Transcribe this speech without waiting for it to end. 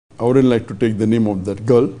I wouldn't like to take the name of that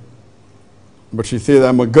girl, but she says,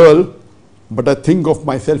 I'm a girl, but I think of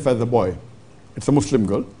myself as a boy. It's a Muslim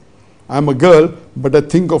girl. I'm a girl, but I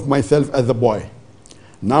think of myself as a boy.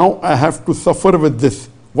 Now I have to suffer with this.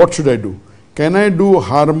 What should I do? Can I do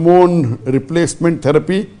hormone replacement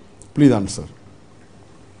therapy? Please answer.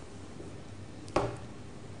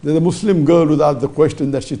 There's a Muslim girl who's asked the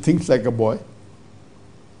question that she thinks like a boy,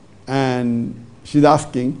 and she's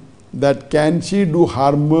asking that can she do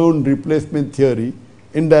hormone replacement theory,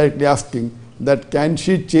 indirectly asking that can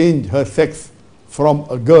she change her sex from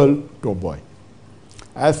a girl to a boy.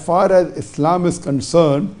 As far as Islam is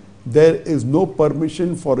concerned, there is no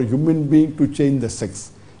permission for a human being to change the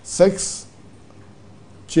sex. Sex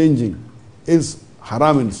changing is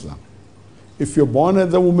haram in Islam. If you're born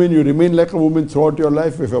as a woman, you remain like a woman throughout your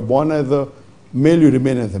life. If you're born as a male, you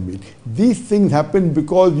remain as a male. These things happen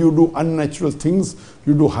because you do unnatural things,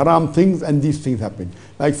 you do haram things, and these things happen.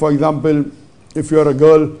 Like for example, if you're a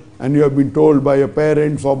girl and you have been told by your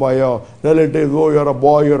parents or by your relatives, oh, you're a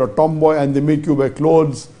boy, you're a tomboy, and they make you wear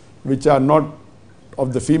clothes which are not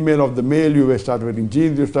of the female, of the male, you start wearing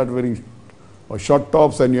jeans, you start wearing short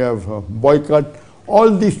tops, and you have a boy cut. All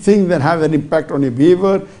these things that have an impact on your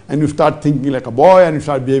behavior, and you start thinking like a boy, and you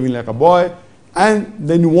start behaving like a boy, and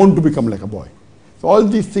then you want to become like a boy. So all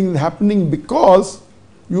these things happening because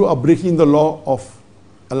you are breaking the law of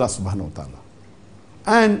Allah subhanahu wa ta'ala.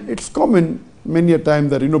 And it's common many a time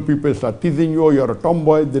that people start teasing you, oh, you're a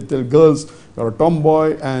tomboy. They tell girls you're a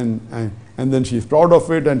tomboy, and then she's proud of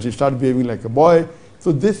it and she starts behaving like a boy.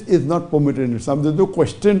 So this is not permitted in Islam. There's no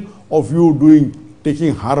question of you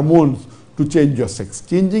taking hormones to change your sex.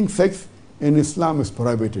 Changing sex in Islam is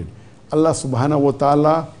prohibited. Allah subhanahu wa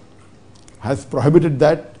ta'ala has prohibited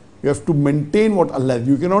that. You have to maintain what Allah has.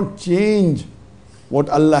 You cannot change what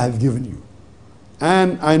Allah has given you.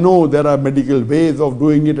 And I know there are medical ways of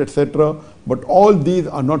doing it, etc. But all these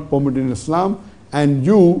are not permitted in Islam. And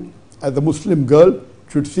you, as a Muslim girl,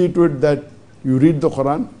 should see to it that you read the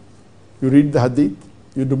Quran, you read the Hadith,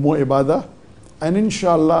 you do more ibadah, and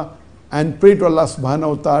inshallah, and pray to Allah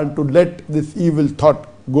subhanahu wa ta'ala to let this evil thought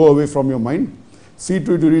go away from your mind. See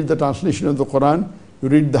to it you read the translation of the Quran, you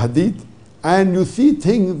read the Hadith, and you see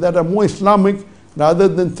things that are more Islamic rather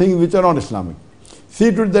than things which are not Islamic.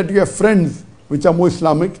 See to it that you have friends which are more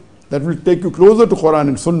Islamic, that will take you closer to Quran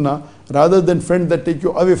and Sunnah rather than friends that take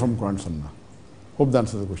you away from Quran and Sunnah. Hope that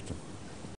answers the question.